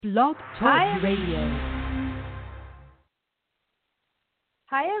Blog Talk Radio.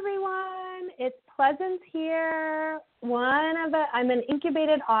 Hi, everyone. It's Pleasance here. I'm an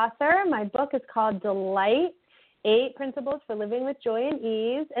incubated author. My book is called Delight, 8 Principles for Living with Joy and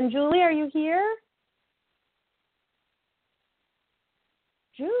Ease. And Julie, are you here?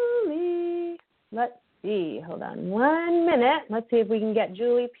 Julie. Let's see. Hold on 1 minute. Let's see if we can get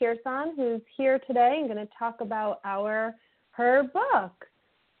Julie Pearson, who's here today and going to talk about her book.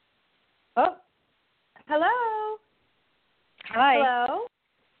 Oh, hello. Hi. Hello.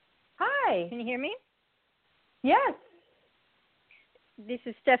 Hi. Can you hear me? Yes. This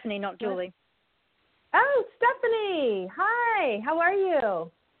is Stephanie, not Julie. Oh, Stephanie. Hi. How are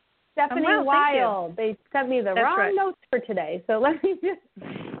you? Stephanie I'm well, Wild. They sent me the wrong right. notes for today. So let me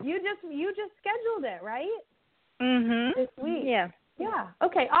you just scheduled it, right? Mhm. This week. Yeah. Yeah.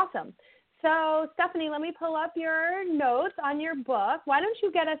 Okay, awesome. So, Stephanie, let me pull up your notes on your book. Why don't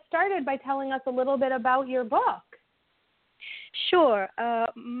you get us started by telling us a little bit about your book? Sure.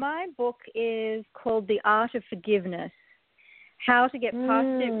 My book is called The Art of Forgiveness, How to Get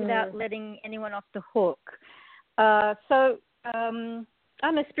Past It Without Letting Anyone Off the Hook. I'm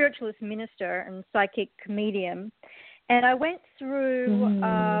a spiritualist minister and psychic medium, and I went through,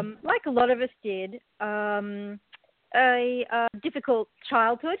 like a lot of us did, a difficult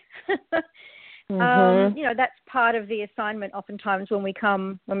childhood. That's part of the assignment oftentimes when we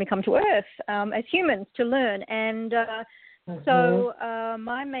come to Earth as humans to learn. And so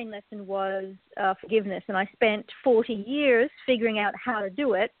my main lesson was forgiveness, and I spent 40 years figuring out how to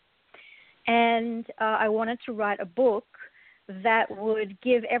do it. And I wanted to write a book that would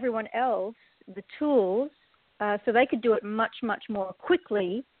give everyone else the tools so they could do it much, much more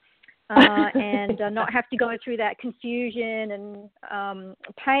quickly. And not have to go through that confusion and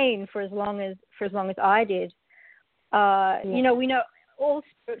pain for as long as I did. We know all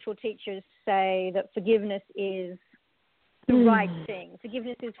spiritual teachers say that forgiveness is the right thing.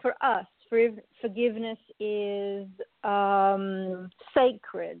 Forgiveness is for us. Forgiveness is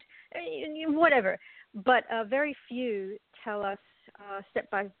sacred, whatever. But very few tell us step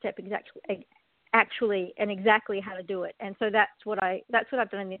by step exactly how to do it, and so that's what I've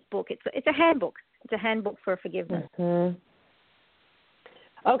done in this book. It's a handbook. It's a handbook for forgiveness.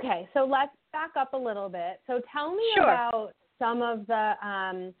 Okay, so let's back up a little bit. So tell me about some of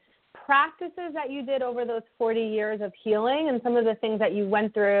the practices that you did over those 40 years of healing, and some of the things that you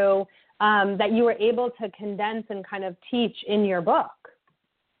went through that you were able to condense and kind of teach in your book.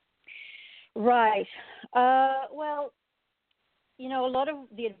 Right. Well, a lot of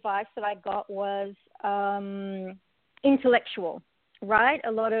the advice that I got was intellectual, right?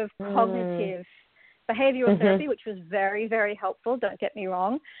 A lot of cognitive behavioral therapy, which was very, very helpful, don't get me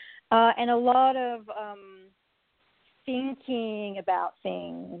wrong, and a lot of thinking about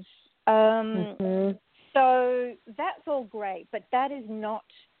things. So that's all great, but that is not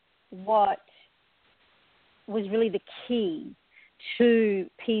what was really the key to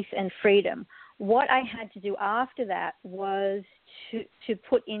peace and freedom. What I had to do after that was to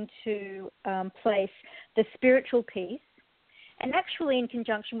put into place the spiritual peace, and actually in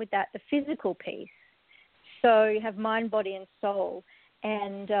conjunction with that, the physical peace. So you have mind, body, and soul.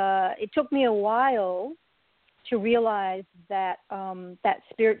 And it took me a while to realize that that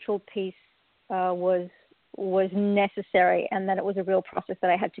spiritual peace was necessary, and that it was a real process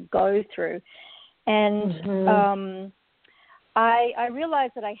that I had to go through. And I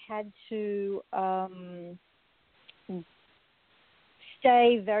realized that I had to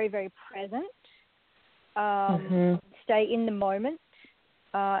stay very, very present, stay in the moment,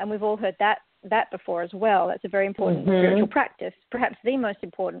 and we've all heard that before as well. That's a very important spiritual practice, perhaps the most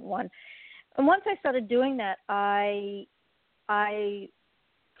important one. And once I started doing that, I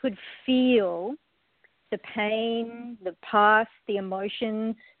could feel the pain, the past, the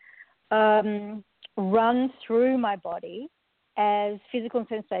emotions run through my body as physical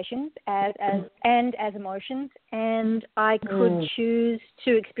sensations, as emotions, and I could choose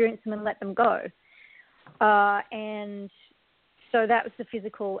to experience them and let them go. And so that was the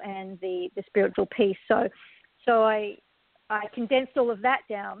physical and the spiritual piece. So I condensed all of that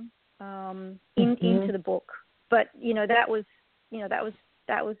down into the book. But that was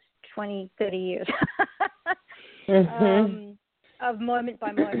 20, 30 years of moment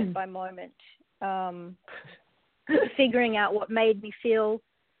by moment by moment. Figuring out what made me feel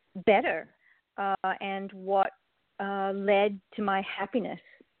better and what led to my happiness,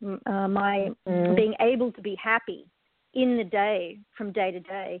 my being able to be happy in the day, from day to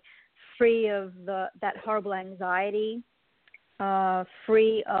day, free of that horrible anxiety,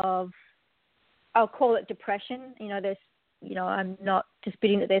 free of, I'll call it depression. There's I'm not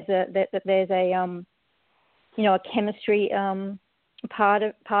disputing that there's a a chemistry part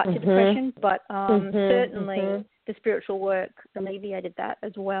to depression, but certainly the spiritual work alleviated that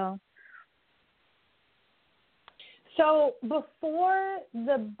as well. So before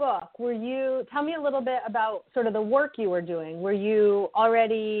the book, tell me a little bit about sort of the work you were doing. Were you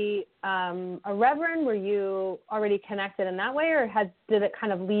already a reverend? Were you already connected in that way, or did it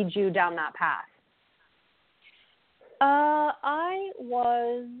kind of lead you down that path? I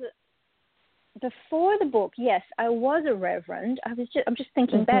was, before the book, yes, I was a reverend. I'm just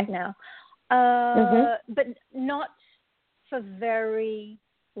thinking back now. But not for very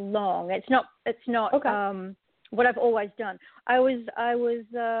long. It's not okay. What I've always done. I was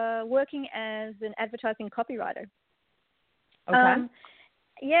working as an advertising copywriter. Okay.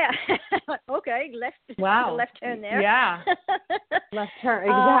 Yeah. Okay. Left turn there. Yeah. Left turn.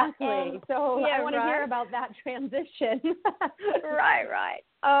 Exactly. So yeah, I want to hear about that transition. Right.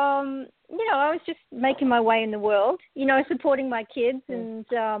 I was just making my way in the world. Supporting my kids and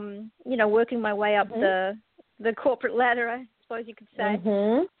working my way up the corporate ladder, I suppose you could say,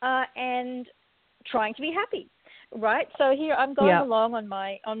 and trying to be happy. Right. So here I'm going along on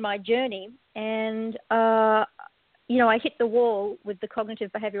my journey, and I hit the wall with the cognitive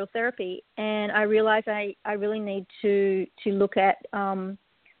behavioral therapy, and I realized I really need to look at the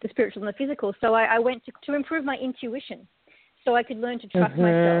spiritual and the physical. So I went to improve my intuition, so I could learn to trust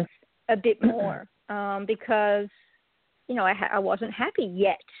myself a bit more, because I wasn't happy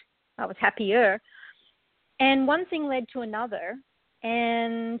yet. I was happier, and one thing led to another,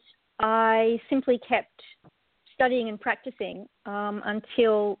 and I simply kept studying and practicing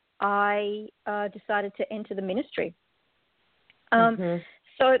until I decided to enter the ministry. So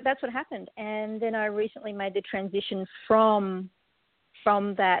that's what happened. And then I recently made the transition from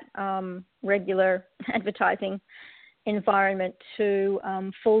that regular advertising environment to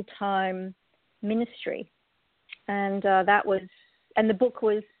full-time ministry. And the book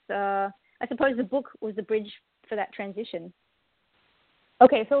was, I suppose the book was the bridge for that transition.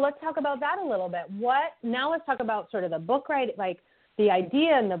 Okay, so let's talk about that a little bit. Now let's talk about sort of the book writing, like the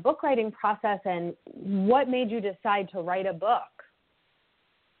idea and the book writing process, and what made you decide to write a book?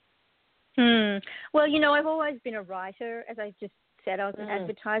 Well, I've always been a writer. As I just said, I was an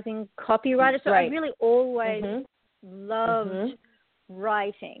advertising copywriter, so I really always loved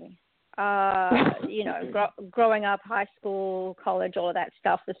writing. Growing up, high school, college, all of that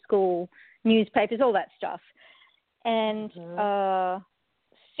stuff, the school newspapers, all that stuff. And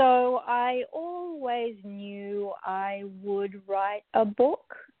so I always knew I would write a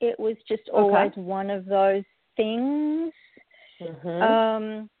book. It was just always one of those things. Did you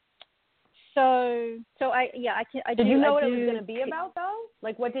know what it was going to be about, though?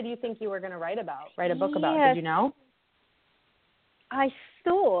 Like, what did you think you were going to write a book about? Did you know? I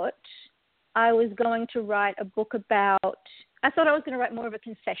thought I was going to write a book I thought I was going to write more of a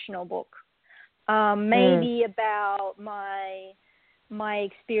confessional book. Maybe about my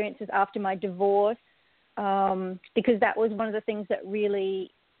experiences after my divorce, because that was one of the things that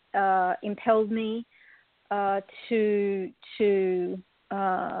really impelled me to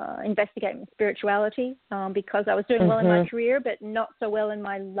investigate spirituality, because I was doing well in my career, but not so well in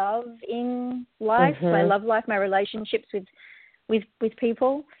my loving life, my love life, my relationships with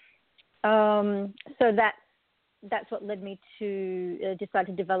people. So that's what led me to decide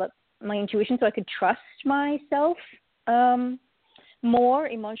to develop my intuition so I could trust myself more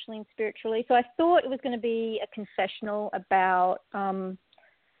emotionally and spiritually. So I thought it was going to be a confessional about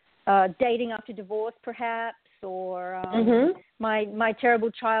dating after divorce, perhaps, or my terrible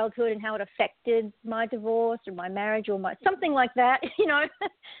childhood and how it affected my divorce or my marriage or something like that,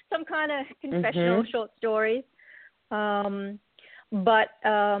 some kind of confessional short stories. But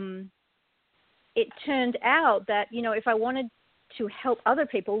it turned out that, if I wanted to help other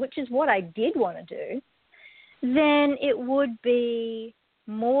people, which is what I did want to do, then it would be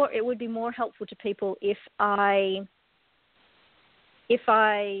more helpful to people if I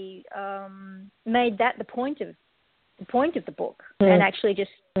made that the point of the book, and actually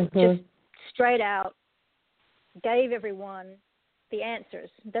just straight out gave everyone the answers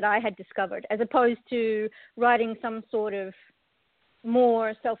that I had discovered, as opposed to writing some sort of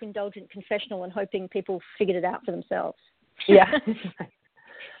more self-indulgent confessional and hoping people figured it out for themselves. Yeah.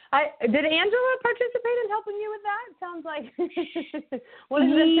 Did Angela participate in helping you with that? Sounds like one of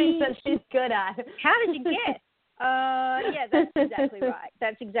the things that she's good at. How did you guess? Yeah,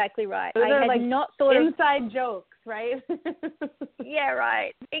 that's exactly right. Those I had not thought of inside jokes, right? Yeah,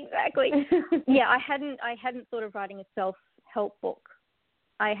 right. Exactly. Yeah, I hadn't thought of writing a self-help book.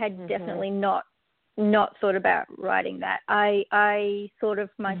 I had definitely not not thought about writing that. I thought of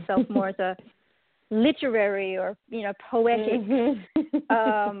myself more as a literary or, poetic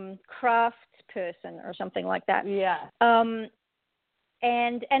craft person or something like that. Yeah. And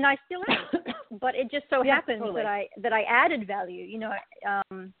I still am, but it just so happens totally. that I added value.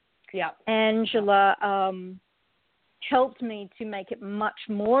 Yeah. Angela helped me to make it much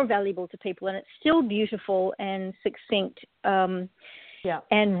more valuable to people, and it's still beautiful and succinct, and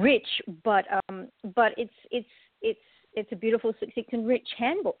rich. But it's a beautiful, succinct, and rich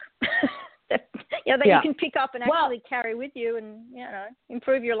handbook that you can pick up and actually carry with you, and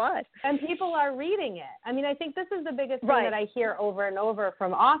improve your life. And people are reading it. I mean, I think this is the biggest thing that I hear over and over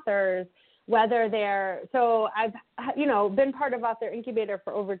from authors. Whether so I've been part of Author Incubator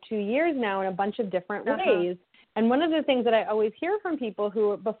for over 2 years now in a bunch of different ways. And one of the things that I always hear from people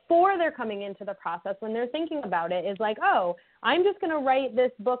who, before they're coming into the process, when they're thinking about it, is like, oh, I'm just going to write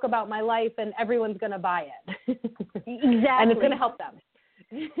this book about my life and everyone's going to buy it. Exactly. And it's going to help them.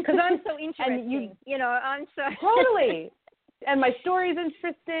 Because I'm so interesting. I'm so... Totally. And my story's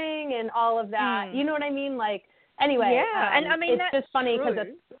interesting and all of that. You know what I mean? Like, anyway. Yeah, and I mean, it's just funny because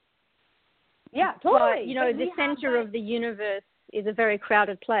it's... Yeah, totally. But, the center of the universe is a very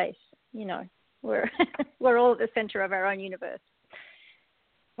crowded place, We're all at the center of our own universe.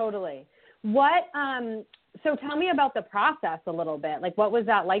 Totally. What? So tell me about the process a little bit. Like, what was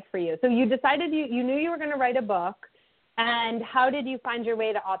that like for you? So you decided you knew you were going to write a book, and how did you find your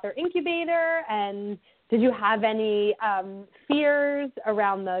way to Author Incubator? And did you have any fears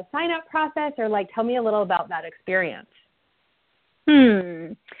around the sign-up process, or tell me a little about that experience?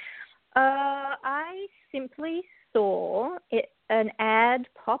 I simply saw an ad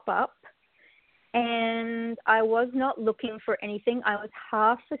pop up. And I was not looking for anything. I was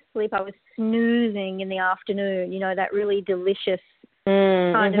half asleep. I was snoozing in the afternoon, that really delicious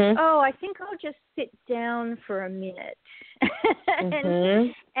kind of, I think I'll just sit down for a minute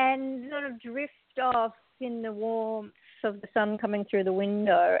and sort of drift off in the warmth of the sun coming through the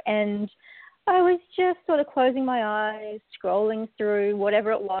window. And I was just sort of closing my eyes, scrolling through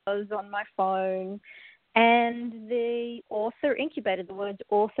whatever it was on my phone. And the Author Incubator, the words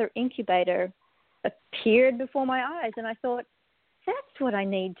Author Incubator, appeared before my eyes, and I thought, that's what I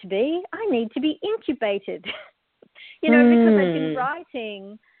need to be. I need to be incubated, because I've been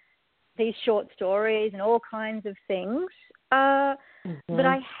writing these short stories and all kinds of things, but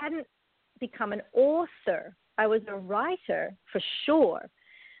I hadn't become an author. I was a writer for sure,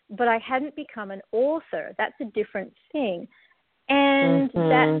 but I hadn't become an author. That's a different thing. And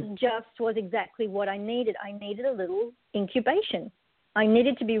that just was exactly what I needed. I needed a little incubation. I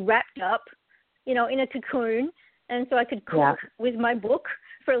needed to be wrapped up in a cocoon, and so I could cook with my book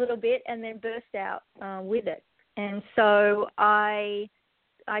for a little bit and then burst out with it. And so I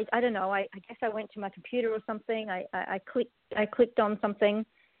don't know, I guess I went to my computer or something. I clicked on something.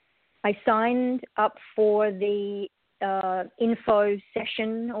 I signed up for the info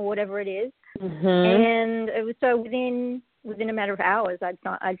session or whatever it is, and it was so within a matter of hours I'd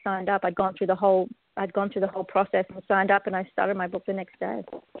signed up. I'd gone through the whole process and signed up, and I started my book the next day.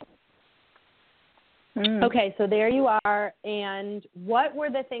 Okay, so there you are. And what were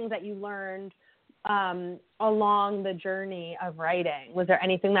the things that you learned along the journey of writing? Was there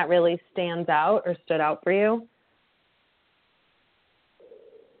anything that really stands out or stood out for you?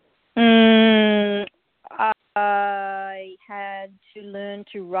 I had to learn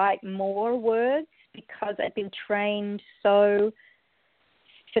to write more words because I'd been trained for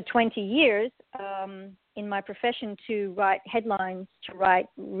 20 years in my profession to write headlines, to write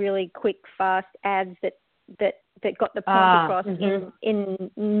really quick, fast ads that got the point across in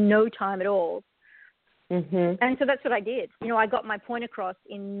no time at all. And so that's what I did. I got my point across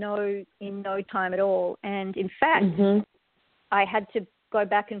in no time at all. And in fact, I had to go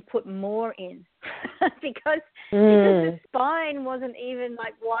back and put more in because the spine wasn't even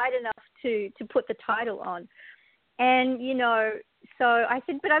wide enough to put the title on. And, so I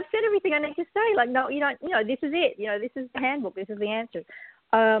said, but I've said everything I need to say. No, you don't, this is it. This is the handbook. This is the answer.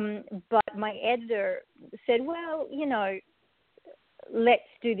 But my editor said, well, let's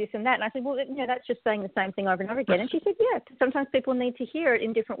do this and that. And I said, well, that's just saying the same thing over and over again. And she said, yeah, sometimes people need to hear it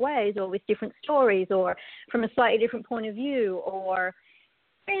in different ways or with different stories or from a slightly different point of view or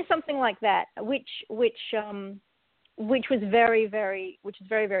something like that, which was very, very,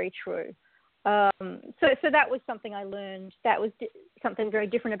 very, very true. So that was something I learned. That was something very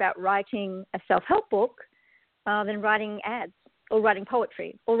different about writing a self-help book than writing ads or writing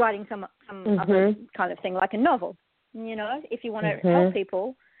poetry or writing some other kind of thing like a novel. If you want to help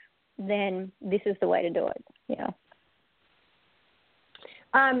people, then this is the way to do it.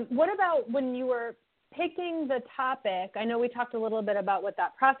 What about when you were picking the topic, I know we talked a little bit about what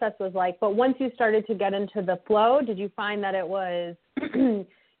that process was like, but once you started to get into the flow, did you find that it was,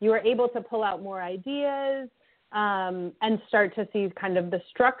 you were able to pull out more ideas and start to see kind of the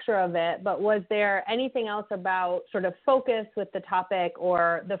structure of it? But was there anything else about sort of focus with the topic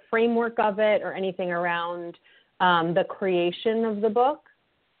or the framework of it or anything around the creation of the book?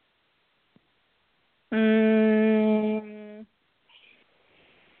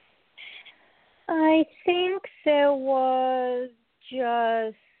 I think there was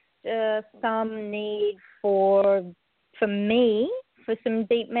just some need for me, for some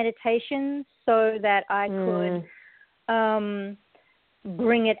deep meditations so that I could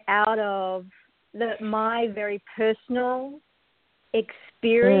bring it out of my very personal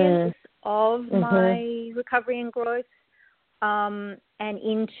experience of my recovery and growth and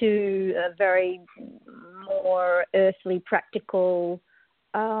into a very more earthly, practical,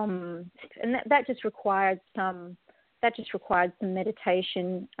 and that just required some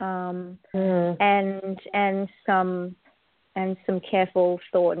meditation and some careful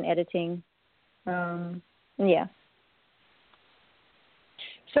thought and editing. Yeah.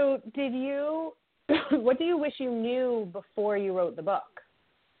 So what do you wish you knew before you wrote the book?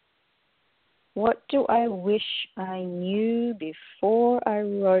 What do I wish I knew before I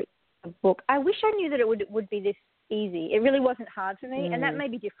wrote the book? I wish I knew that it would be this easy. It really wasn't hard for me, and that may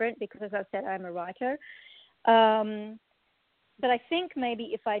be different because, as I said, I'm a writer. But I think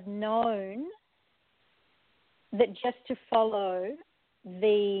maybe if I'd known that just to follow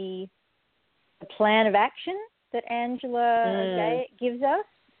the plan of action that Angela Dayak gives us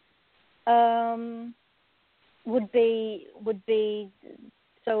would be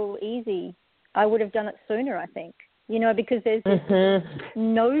so easy. I would have done it sooner, I think. Because there's this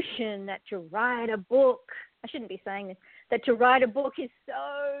notion that to write a book, I shouldn't be saying this, that to write a book is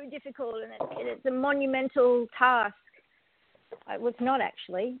so difficult and it's a monumental task. Well, it's not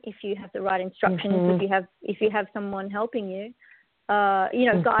actually, if you have the right instructions, if you have someone helping you,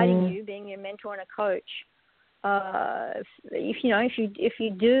 guiding you, being your mentor and a coach. If you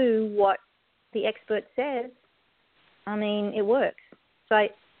do what the expert says, I mean, it works. So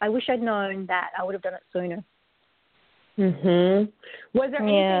I wish I'd known that. I would have done it sooner. Was there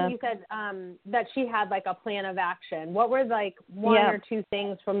anything you said that she had like a plan of action? What were like one or two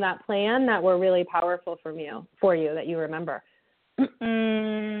things from that plan that were really powerful for you that you remember? We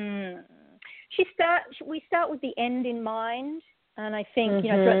start with the end in mind, and I think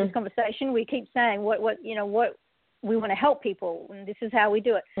throughout this conversation we keep saying what we want to help people, and this is how we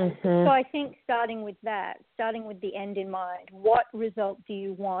do it. So I think starting with the end in mind, what result do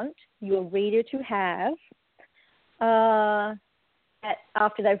you want your reader to have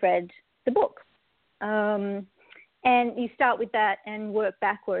after they've read the book? And you start with that and work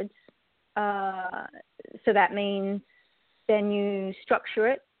backwards. So that means then you structure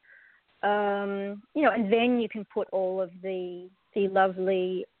it, and then you can put all of the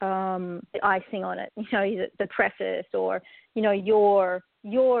lovely the icing on it, the preface or, your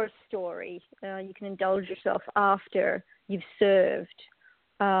story. You can indulge yourself after you've served.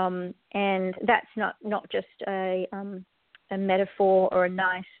 And that's not just a metaphor or a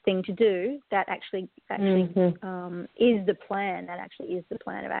nice thing to do. That actually is the plan. That actually is the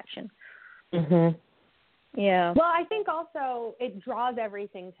plan of action. Yeah. Well, I think also it draws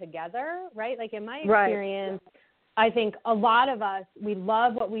everything together, right? Like in my experience, I think a lot of us, we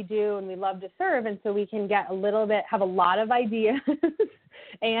love what we do and we love to serve, and so we can have a lot of ideas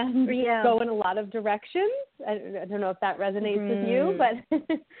and go in a lot of directions. I don't know if that resonates with you, but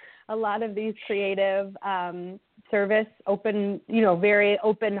a lot of these creative service, open, very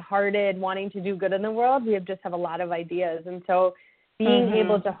open-hearted, wanting to do good in the world, we just have a lot of ideas. And so being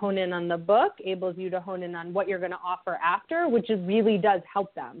able to hone in on the book enables you to hone in on what you're going to offer after, which really does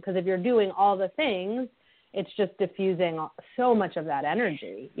help them. Because if you're doing all the things, it's just diffusing so much of that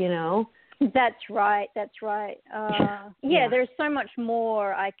energy, That's right. There's so much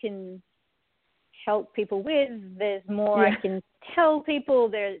more I can help people with. There's more I can tell people.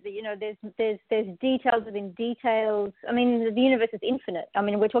 There's details within details. I mean, the universe is infinite. I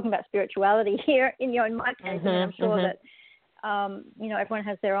mean, we're talking about spirituality here in my case, and I'm sure that everyone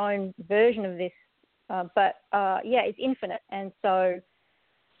has their own version of this. But it's infinite, and so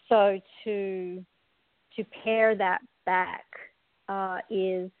to pare that back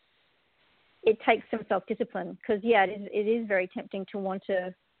it takes some self-discipline, because it is very tempting to want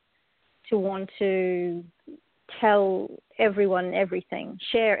to tell everyone everything,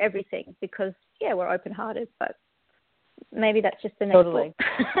 share everything, because we're open-hearted, but maybe that's just the next book.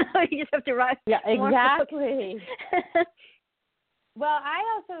 You just have to write. Yeah, exactly. Well,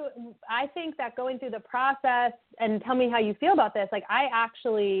 I think that going through the process, and tell me how you feel about this, like I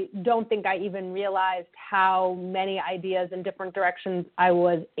actually don't think I even realized how many ideas and different directions I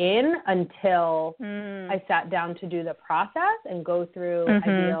was in until I sat down to do the process and go through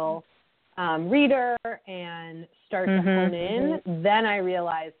Ideal Reader and start to hone in. Then I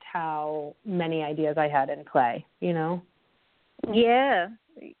realized how many ideas I had in play, you know? Yeah.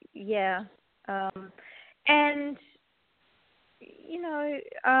 And you know,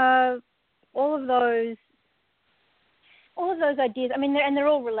 all of those ideas. I mean, they're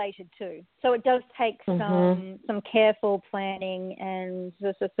all related too. So it does take some careful planning and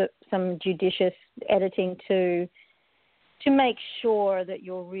some judicious editing to make sure that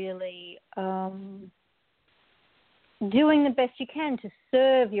you're really doing the best you can to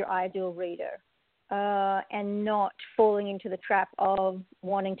serve your ideal reader, and not falling into the trap of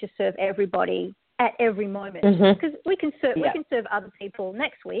wanting to serve everybody at every moment, because we can serve other people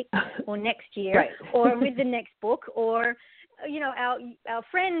next week or next year or with the next book, or you know, our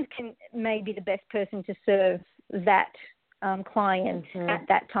friend may be the best person to serve that client at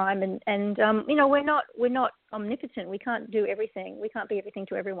that time, and you know, we're not omnipotent. We can't do everything. We can't be everything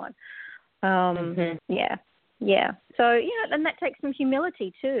to everyone. Yeah. So, you know, and that takes some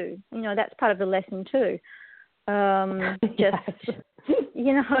humility too. You know, that's part of the lesson too. Just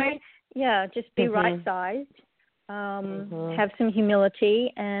you know. Yeah, just be right-sized, have some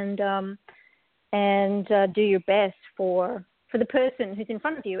humility, and do your best for the person who's in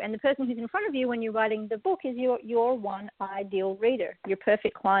front of you. And the person who's in front of you when you're writing the book is your one ideal reader, your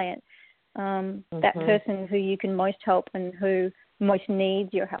perfect client, that person who you can most help and who most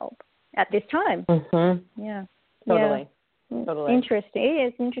needs your help at this time. Yeah. Totally. Interesting. It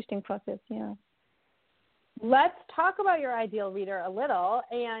is an interesting process, yeah. Let's talk about your ideal reader a little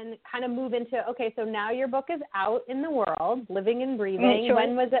and kind of move into, okay, so now your book is out in the world, living and breathing. Sure.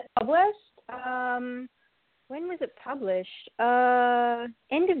 When was it published? When was it published?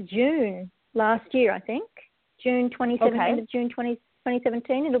 End of June last year, I think. June 2017, end of June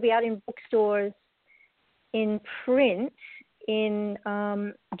 2017. It'll be out in bookstores in print in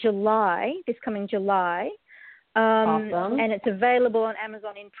July, this coming July. Awesome. And it's available on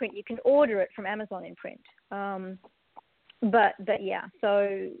Amazon in print. You can order it from Amazon in print. But yeah,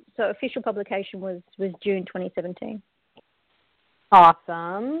 so official publication was June 2017.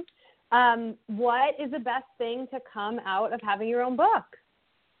 Awesome. What is the best thing to come out of having your own book?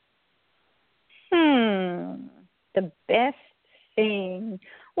 The best thing.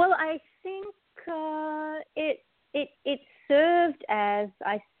 Well, I think it served, as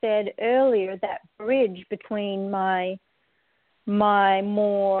I said earlier, that bridge between my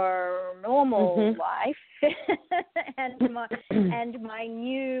more normal life and my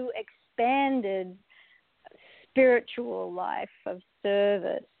new expanded spiritual life of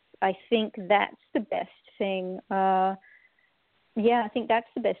service. I think that's the best thing. I think that's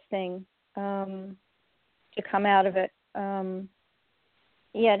the best thing to come out of it.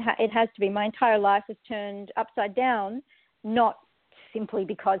 It has to be. My entire life has turned upside down, not simply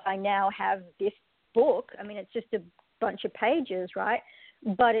because I now have this book. I mean, it's just a bunch of pages, right?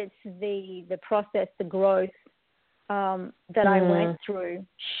 But it's the process, the growth that I went through,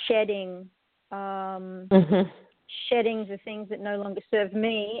 shedding the things that no longer serve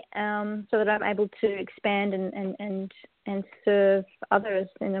me, so that I'm able to expand and serve others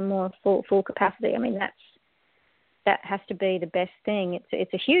in a more full capacity. I mean, that has to be the best thing.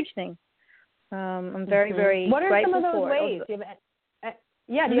 It's a huge thing. I'm very, very What are grateful some of those for ways? it.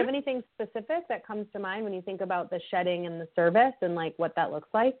 Do you have anything specific that comes to mind when you think about the shedding and the service and like what that looks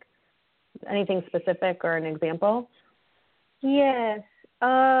like? Anything specific or an example? Yes.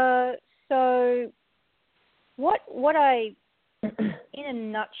 So what I, in a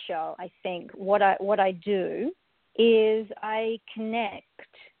nutshell, I think what I do is I connect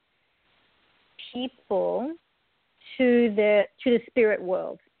people to the spirit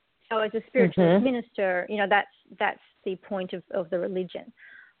world. So as a spiritualist minister, you know, that's the point of the religion,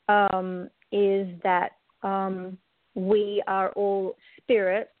 is that we are all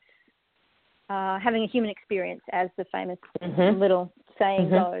spirits having a human experience, as the famous little saying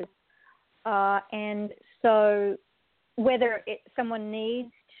goes. And so whether someone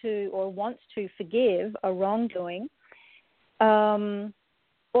needs to or wants to forgive a wrongdoing or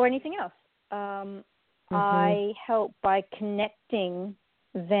anything else, I help by connecting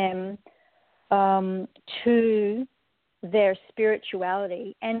them to their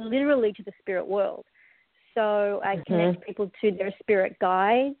spirituality and literally to the spirit world. So I connect people to their spirit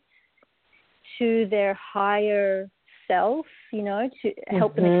guides, to their higher self, you know, to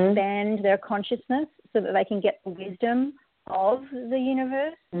help them expand their consciousness so that they can get the wisdom of the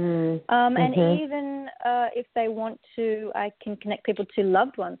universe. And even if they want to, I can connect people to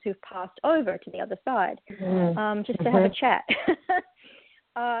loved ones who've passed over to the other side, just to have a chat.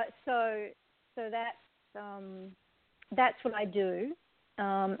 So that's what I do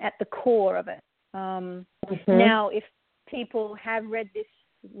at the core of it. Now, if people have read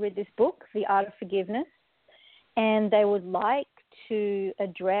this book, The Art of Forgiveness, and they would like to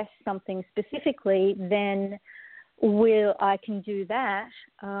address something specifically, then I can do that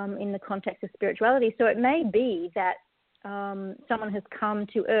in the context of spirituality. So it may be that someone has come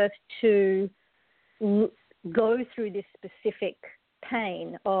to Earth to go through this specific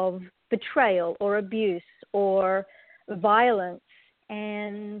pain of betrayal or abuse or violence,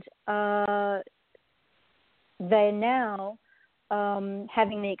 and they're now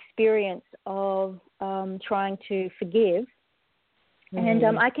having the experience of trying to forgive. And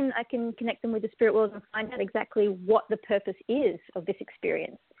I can connect them with the spirit world and find out exactly what the purpose is of this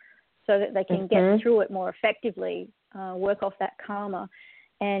experience, so that they can get through it more effectively, work off that karma,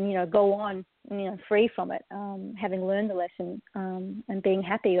 and go on free from it, having learned the lesson and being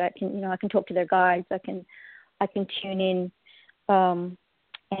happy. I can talk to their guides. I can tune in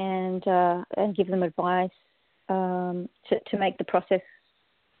and give them advice to make the process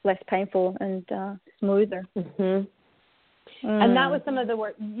less painful and smoother. And that was some of the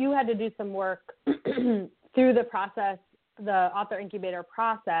work. You had to do some work through the process, the author incubator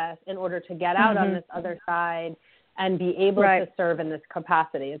process, in order to get out on this other side and be able to serve in this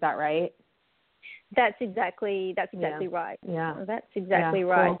capacity. Is that right? That's exactly right. Yeah. That's exactly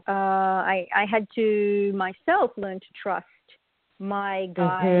right. Cool. I had to myself learn to trust my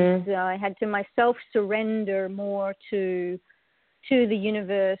guides. I had to myself surrender more to the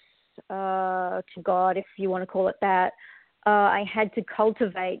universe, to God, if you want to call it that. I had to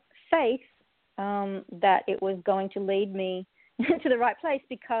cultivate faith that it was going to lead me to the right place,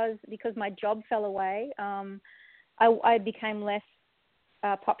 because my job fell away. I became less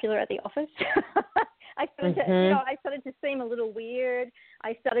popular at the office. I started to seem a little weird.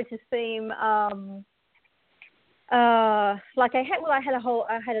 I started to seem like I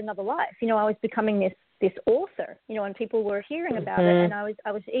had another life. I was becoming this author. And people were hearing about it, and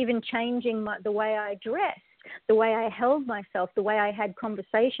I was even changing the way I dressed, the way I held myself, the way I had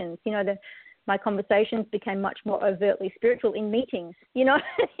conversations. My conversations became much more overtly spiritual in meetings. Yeah,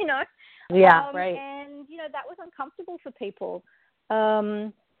 right. And that was uncomfortable for people.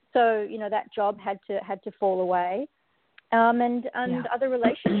 So that job had to fall away, and other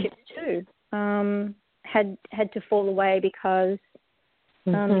relationships too had to fall away because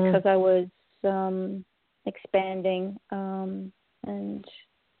I was expanding, and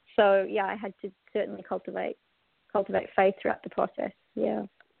so I had to certainly cultivate faith throughout the process. Yeah.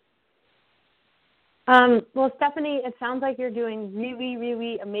 Well, Stephanie, it sounds like you're doing really,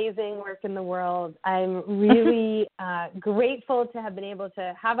 really amazing work in the world. I'm really grateful to have been able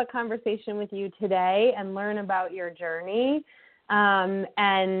to have a conversation with you today and learn about your journey.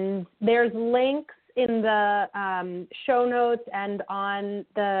 And there's links in the show notes and on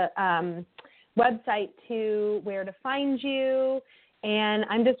the website to where to find you. And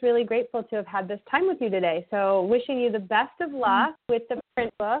I'm just really grateful to have had this time with you today. So wishing you the best of luck with the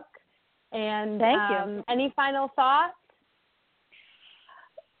print book. And thank you. Any final thoughts?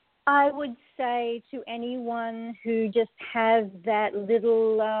 I would say to anyone who just has that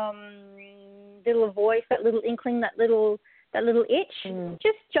little voice, that little inkling, that little itch,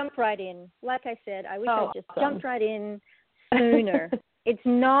 just jump right in. Like I said, I wish I just jumped right in sooner. It's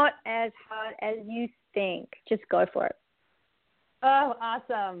not as hard as you think. Just go for it. Oh,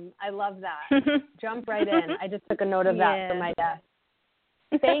 awesome. I love that. Jump right in. I just took a note of that for my desk.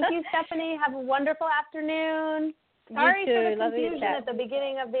 Thank you, Stephanie. Have a wonderful afternoon. Sorry for the confusion at the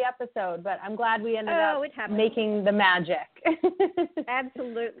beginning of the episode, but I'm glad we ended up making the magic.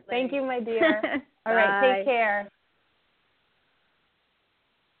 Absolutely. Thank you, my dear. All right, take care.